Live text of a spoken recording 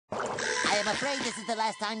am afraid this is the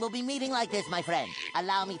last time we'll be meeting like this, my friend.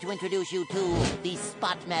 Allow me to introduce you to the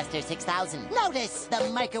Spotmaster 6000. Notice the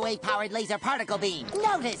microwave-powered laser particle beam.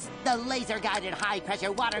 Notice the laser-guided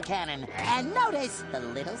high-pressure water cannon. And notice the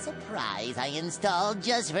little surprise I installed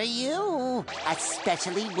just for you. A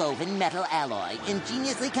specially woven metal alloy,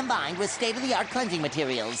 ingeniously combined with state-of-the-art cleansing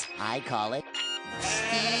materials. I call it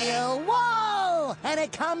Steel Wool! And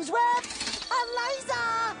it comes with a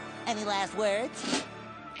laser! Any last words?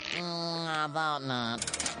 About not.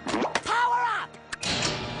 Power up!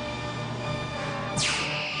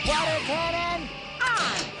 Water cannon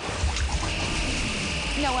on!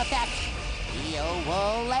 No effect. Steel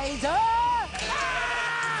Wool laser on!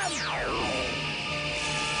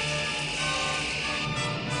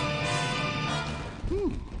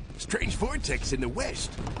 Strange vortex in the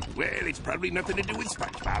west. Well, it's probably nothing to do with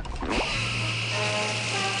Spongebob.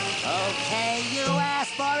 Okay, you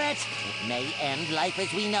asked for it. It may end life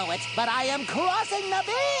as we know it, but I am crossing the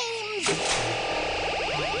beams!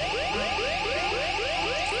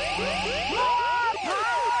 More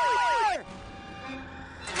power!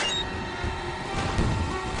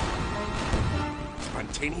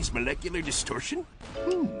 Spontaneous molecular distortion?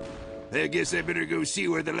 I guess I better go see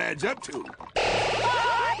where the lad's up to. More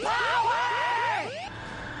power!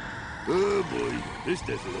 Oh, boy. This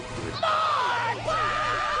doesn't look good. More power!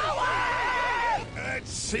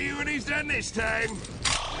 Let's see what he's done this time.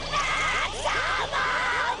 Maximum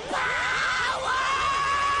power!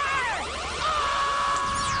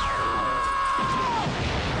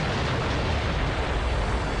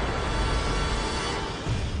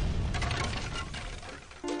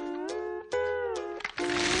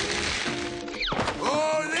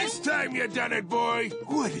 Oh, this time you done it, boy.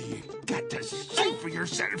 What do you got to say for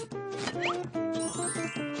yourself?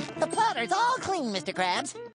 The plotter's all clean, Mr. Krabs.